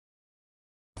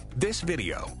This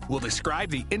video will describe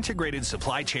the integrated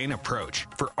supply chain approach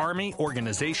for Army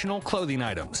organizational clothing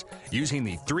items using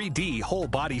the 3D whole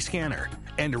body scanner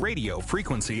and radio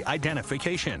frequency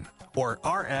identification, or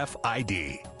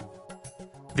RFID.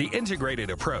 The integrated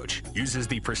approach uses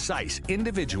the precise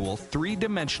individual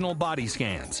three-dimensional body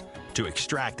scans to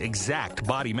extract exact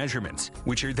body measurements,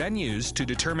 which are then used to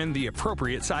determine the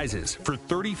appropriate sizes for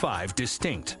 35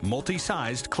 distinct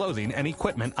multi-sized clothing and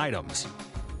equipment items.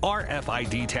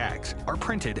 RFID tags are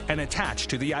printed and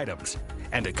attached to the items,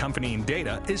 and accompanying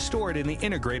data is stored in the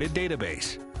integrated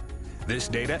database. This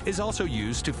data is also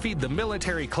used to feed the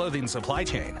military clothing supply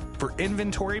chain for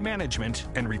inventory management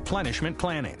and replenishment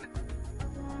planning.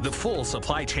 The full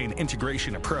supply chain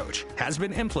integration approach has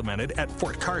been implemented at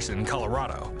Fort Carson,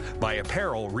 Colorado by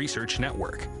Apparel Research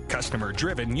Network,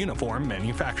 customer-driven uniform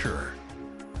manufacturer.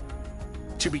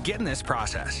 To begin this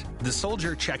process, the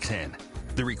soldier checks in.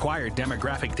 The required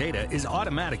demographic data is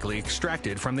automatically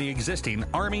extracted from the existing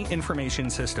Army information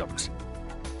systems.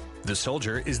 The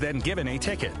soldier is then given a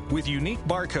ticket with unique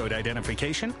barcode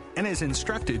identification and is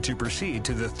instructed to proceed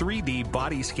to the 3D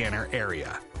body scanner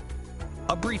area.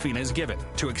 A briefing is given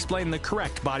to explain the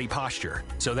correct body posture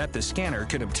so that the scanner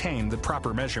can obtain the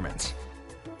proper measurements.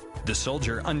 The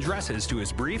soldier undresses to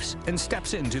his briefs and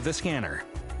steps into the scanner.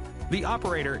 The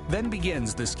operator then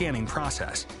begins the scanning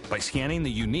process by scanning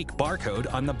the unique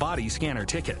barcode on the body scanner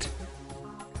ticket.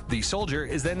 The soldier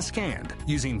is then scanned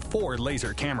using 4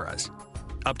 laser cameras.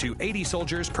 Up to 80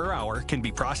 soldiers per hour can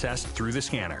be processed through the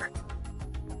scanner.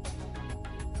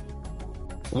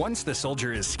 Once the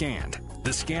soldier is scanned,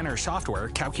 the scanner software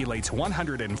calculates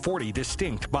 140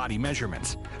 distinct body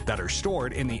measurements that are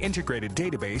stored in the integrated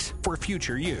database for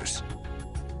future use.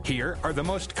 Here are the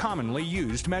most commonly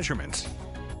used measurements.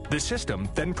 The system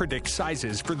then predicts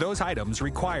sizes for those items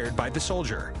required by the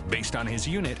soldier based on his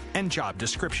unit and job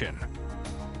description.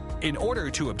 In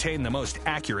order to obtain the most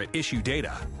accurate issue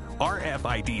data,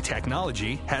 RFID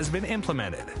technology has been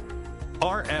implemented.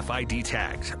 RFID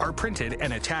tags are printed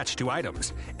and attached to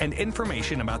items, and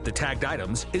information about the tagged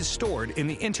items is stored in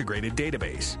the integrated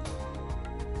database.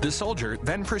 The soldier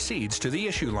then proceeds to the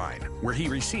issue line, where he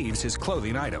receives his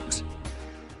clothing items.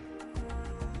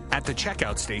 At the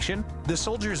checkout station, the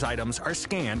soldier's items are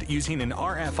scanned using an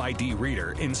RFID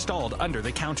reader installed under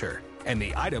the counter, and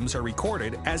the items are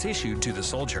recorded as issued to the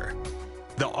soldier.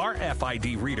 The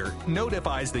RFID reader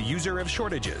notifies the user of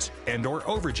shortages and/or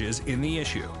overages in the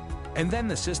issue, and then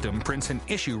the system prints an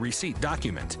issue receipt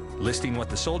document listing what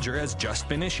the soldier has just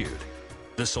been issued.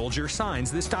 The soldier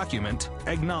signs this document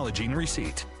acknowledging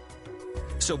receipt.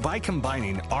 So by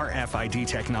combining RFID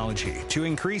technology to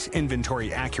increase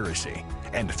inventory accuracy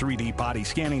and 3D body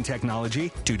scanning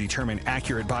technology to determine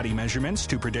accurate body measurements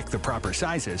to predict the proper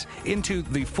sizes into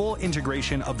the full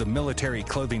integration of the military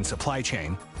clothing supply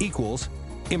chain equals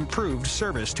improved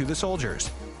service to the soldiers,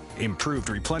 improved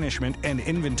replenishment and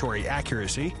inventory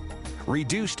accuracy,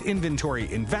 reduced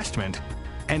inventory investment,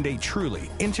 and a truly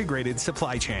integrated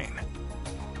supply chain.